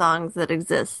California songs that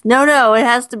exist. No, it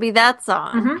has to be that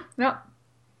song. Mm-hmm. Yep.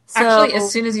 So, actually,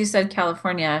 as soon as you said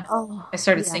California, I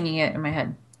started singing it in my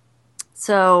head.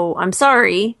 So I'm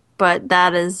sorry, but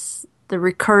that is the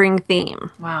recurring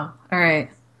theme. Wow. All right.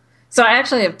 So I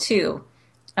actually have two,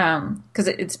 because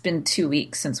it's been 2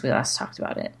 weeks since we last talked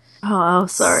about it. Oh,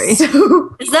 sorry.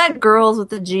 So, is that girls with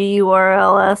the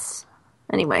GURLS?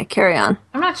 Anyway, carry on.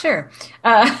 I'm not sure.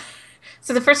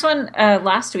 So the first one,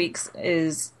 last week's,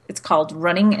 it's called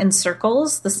Running in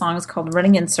Circles. The song is called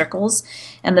Running in Circles,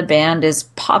 and the band is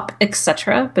Pop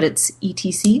Etc., but it's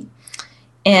ETC.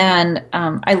 And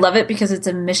I love it because it's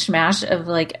a mishmash of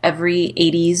like every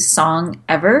 80s song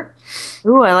ever.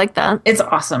 Ooh, I like that. It's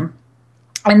awesome.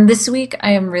 And this week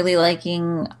I am really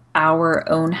liking Our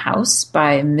Own House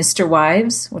by Mr.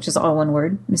 Wives, which is all one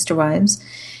word, Mr. Wives.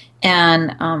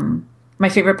 And my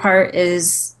favorite part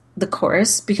is the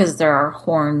chorus because there are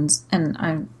horns, and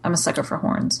I'm a sucker for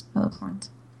horns. I love horns.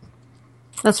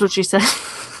 That's what she said.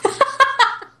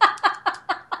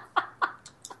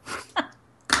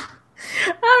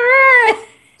 All right.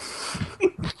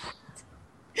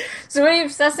 So what are you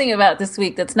obsessing about this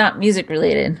week that's not music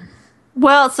related?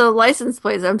 Well, so license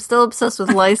plates. I'm still obsessed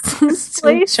with license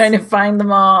plates. Trying to find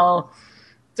them all.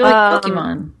 They're like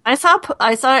Pokemon. I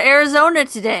saw Arizona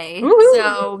today. Woo-hoo.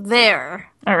 So there.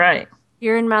 All right.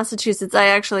 Here in Massachusetts, I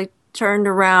actually turned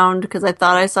around because I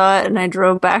thought I saw it, and I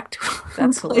drove back to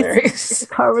That's hilarious. The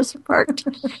car was parked,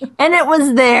 and it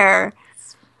was there.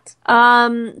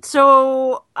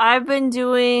 So I've been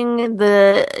doing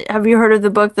have you heard of the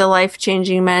book, The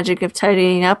Life-Changing Magic of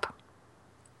Tidying Up?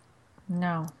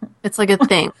 No. It's like a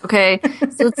thing, okay?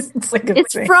 So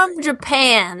it's from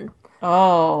Japan.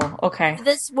 Oh, okay.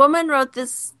 This woman wrote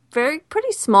this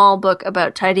pretty small book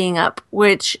about tidying up,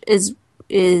 which is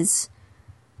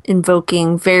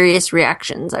invoking various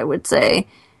reactions, I would say.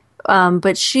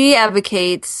 But she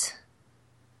advocates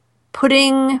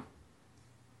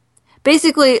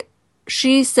basically,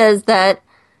 she says that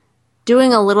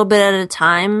doing a little bit at a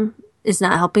time is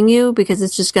not helping you because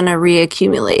it's just going to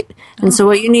reaccumulate. And so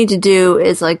what you need to do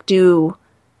is like do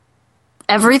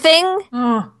everything,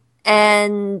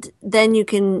 and then you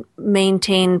can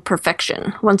maintain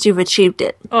perfection once you've achieved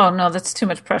it. Oh no, that's too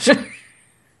much pressure.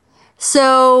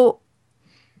 So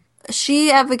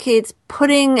she advocates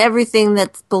putting everything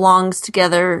that belongs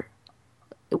together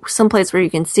someplace where you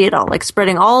can see it all, like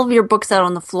spreading all of your books out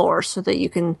on the floor so that you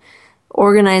can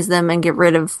organize them and get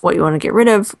rid of what you want to get rid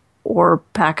of, or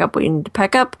pack up what you need to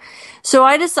pack up. So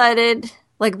I decided,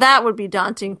 like, that would be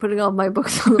daunting, putting all my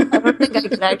books on. I don't think I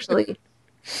could actually.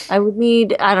 I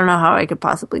don't know how I could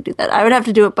possibly do that. I would have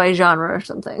to do it by genre or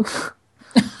something.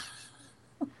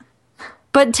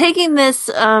 But taking this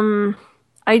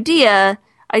idea,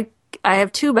 I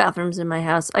have 2 bathrooms in my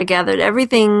house. I gathered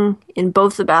everything in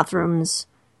both the bathrooms,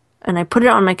 and I put it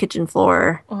on my kitchen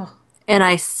floor. Oh. And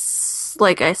I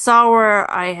saw where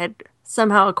I had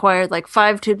somehow acquired like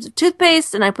 5 tubes of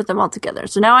toothpaste, and I put them all together.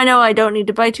 So now I know I don't need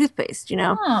to buy toothpaste, you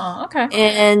know? Oh, okay.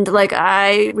 And like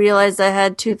I realized I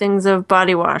had 2 things of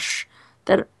body wash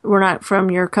that were not from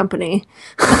your company.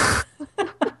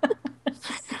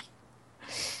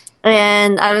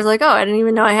 And I was like, oh, I didn't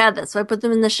even know I had that. So I put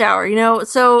them in the shower, you know?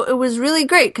 So it was really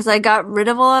great because I got rid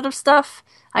of a lot of stuff.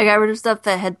 I got rid of stuff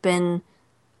that had been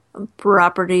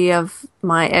property of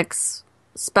my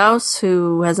ex-spouse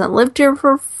who hasn't lived here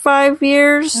for 5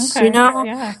 years, you know?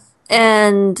 Yeah.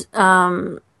 And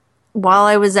while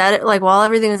I was at it, like while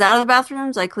everything was out of the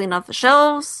bathrooms, I cleaned off the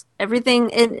shelves,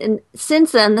 everything. And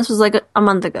since then, this was like a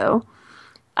month ago,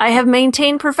 I have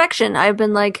maintained perfection. I've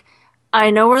been like, I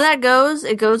know where that goes.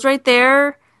 It goes right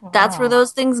there. Wow. That's where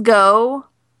those things go.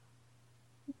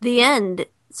 The end.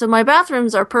 So my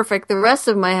bathrooms are perfect. The rest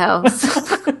of my house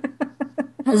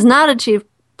has not achieved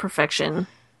perfection.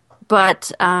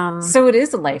 But so it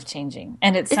is life-changing,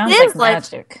 and it sounds like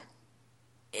magic.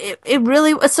 It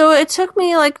really. So it took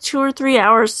me like 2 or 3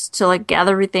 hours to like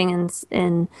gather everything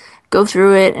and go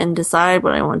through it and decide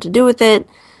what I wanted to do with it.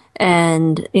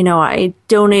 And you know, I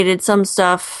donated some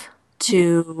stuff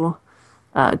to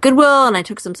Goodwill, and I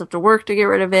took some stuff to work to get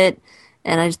rid of it,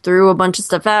 and I threw a bunch of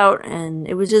stuff out, and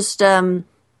it was just a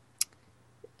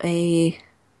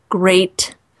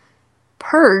great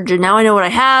purge, and now I know what I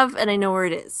have, and I know where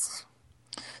it is.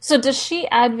 So does she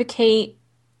advocate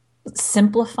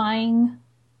simplifying?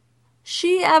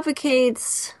 She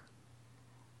advocates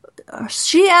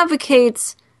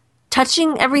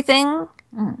touching everything,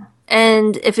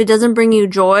 and if it doesn't bring you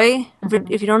joy,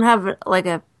 if you don't have like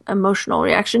a emotional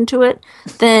reaction to it,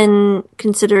 then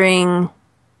considering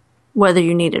whether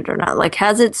you need it or not. Like,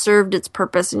 has it served its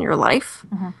purpose in your life?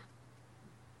 Mm-hmm.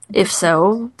 If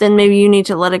so, then maybe you need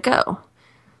to let it go.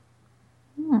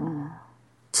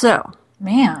 So,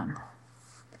 man,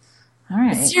 all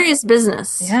right, it's serious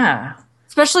business. Yeah.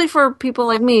 Especially for people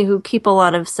like me who keep a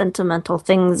lot of sentimental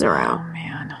things around. Oh,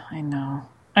 man, I know.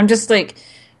 I'm just like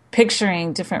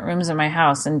picturing different rooms in my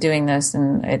house and doing this,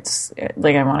 and it's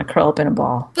like I want to curl up in a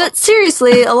ball. But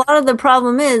seriously, a lot of the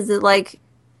problem is that like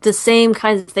the same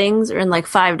kinds of things are in like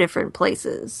 5 different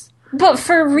places. But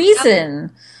for a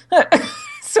reason.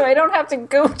 So I don't have to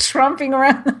go tromping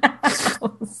around the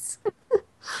house.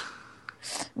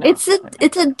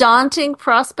 It's a daunting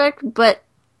prospect, but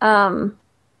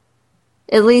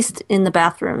at least in the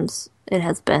bathrooms, it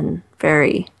has been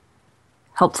very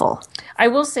helpful. I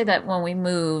will say that when we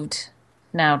moved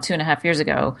now 2.5 years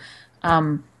ago,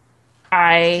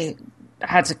 I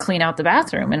had to clean out the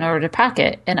bathroom in order to pack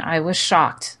it, and I was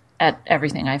shocked at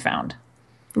everything I found.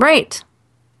 Right.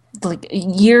 Like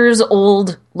years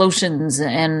old lotions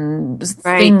and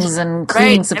things and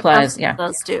cleaning supplies. Yeah.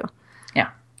 Those too. Yeah.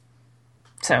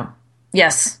 So,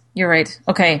 yes, you're right.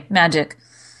 Okay, magic.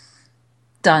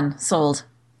 Done. Sold.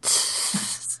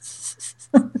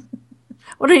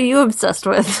 What are you obsessed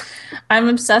with? I'm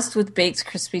obsessed with baked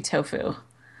crispy tofu.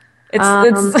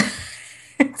 So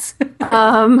it's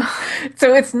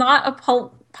not a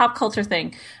pop culture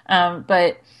thing,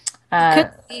 but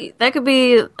that could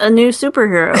be a new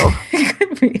superhero. It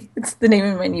could be. It's the name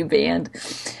of my new band.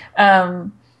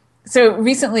 So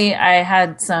recently I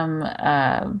had some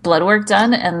blood work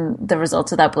done, and the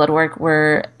results of that blood work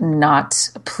were not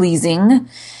pleasing.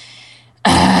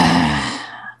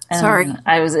 Sorry.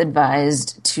 I was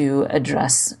advised to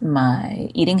address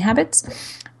my eating habits,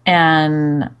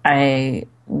 and I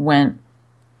went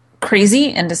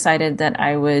crazy and decided that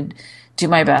I would do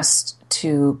my best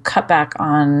to cut back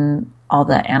on all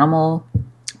the animal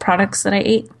products that I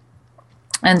ate.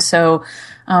 And so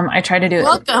I try to do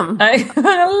Welcome.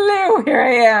 Hello, here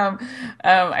I am.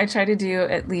 I try to do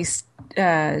at least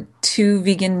 2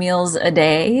 vegan meals a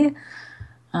day.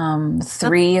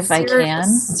 3 if I can.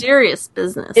 Serious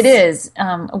business. It is.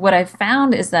 What I've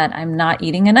found is that I'm not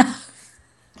eating enough.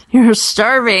 You're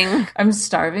starving. I'm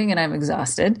starving and I'm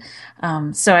exhausted.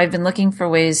 So I've been looking for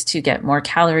ways to get more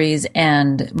calories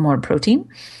and more protein.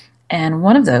 And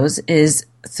one of those is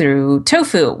through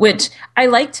tofu, which I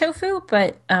like tofu,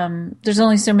 but there's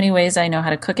only so many ways I know how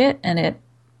to cook it, and it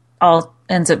all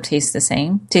ends up tasting the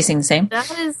same. That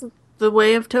is the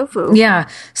way of tofu. Yeah.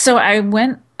 So I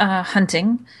went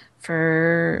hunting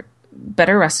for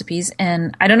better recipes,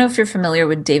 and I don't know if you're familiar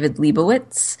with David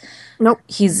Leibowitz. Nope.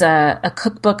 He's a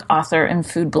cookbook author and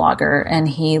food blogger, and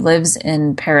he lives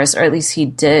in Paris, or at least he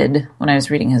did when I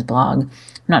was reading his blog. I'm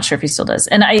not sure if he still does.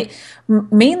 And I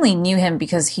mainly knew him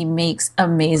because he makes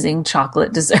amazing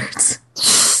chocolate desserts.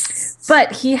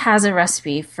 But he has a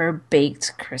recipe for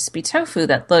baked crispy tofu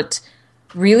that looked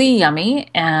really yummy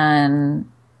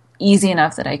and easy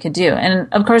enough that I could do.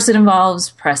 And of course it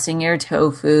involves pressing your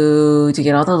tofu to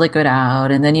get all the liquid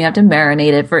out, and then you have to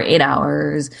marinate it for 8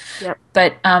 hours. Yep.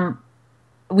 But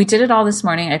we did it all this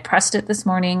morning. I pressed it this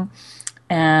morning,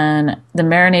 and the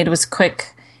marinade was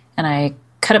quick, and I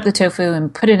cut up the tofu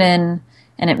and put it in,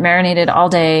 and it marinated all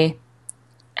day.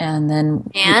 And then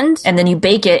you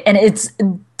bake it, and it's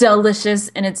delicious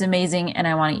and it's amazing, and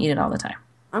I want to eat it all the time.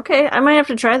 Okay, I might have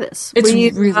to try this. It's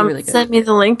really good. Send me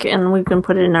the link, and we can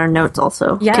put it in our notes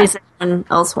also, in case anyone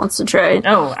else wants to try it.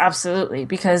 Oh, absolutely,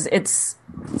 because it's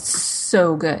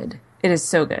so good. It is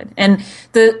so good. And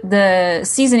the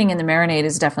seasoning in the marinade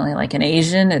is definitely like an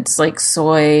Asian. It's like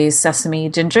soy, sesame,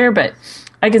 ginger, but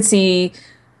I could see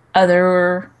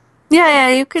other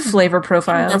you could flavor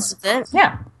profiles. That's it.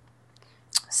 Yeah.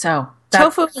 So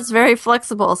tofu is very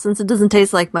flexible since it doesn't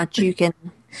taste like much. You can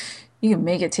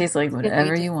make it taste like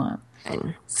whatever you want.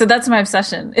 So that's my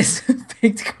obsession is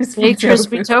baked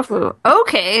crispy tofu.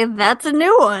 Okay, that's a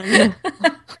new one.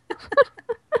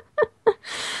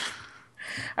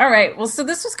 All right. Well, so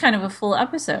this was kind of a full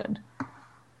episode.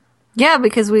 Yeah,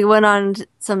 because we went on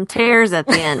some tears at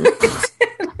the end.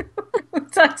 We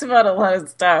talked about a lot of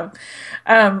stuff.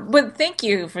 But thank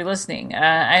you for listening.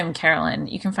 I'm Carolyn.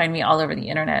 You can find me all over the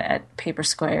internet at Paper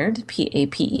Squared,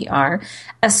 PaperSquared.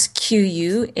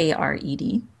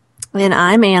 And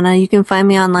I'm Anna. You can find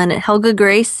me online at Helga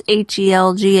Grace,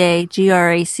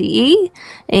 HelgaGrace.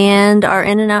 And our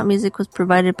in and out music was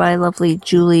provided by lovely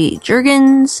Julie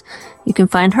Juergens. You can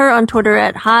find her on Twitter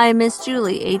at Hi Miss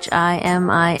Julie,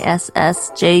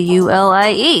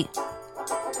 HIMISSJULIE.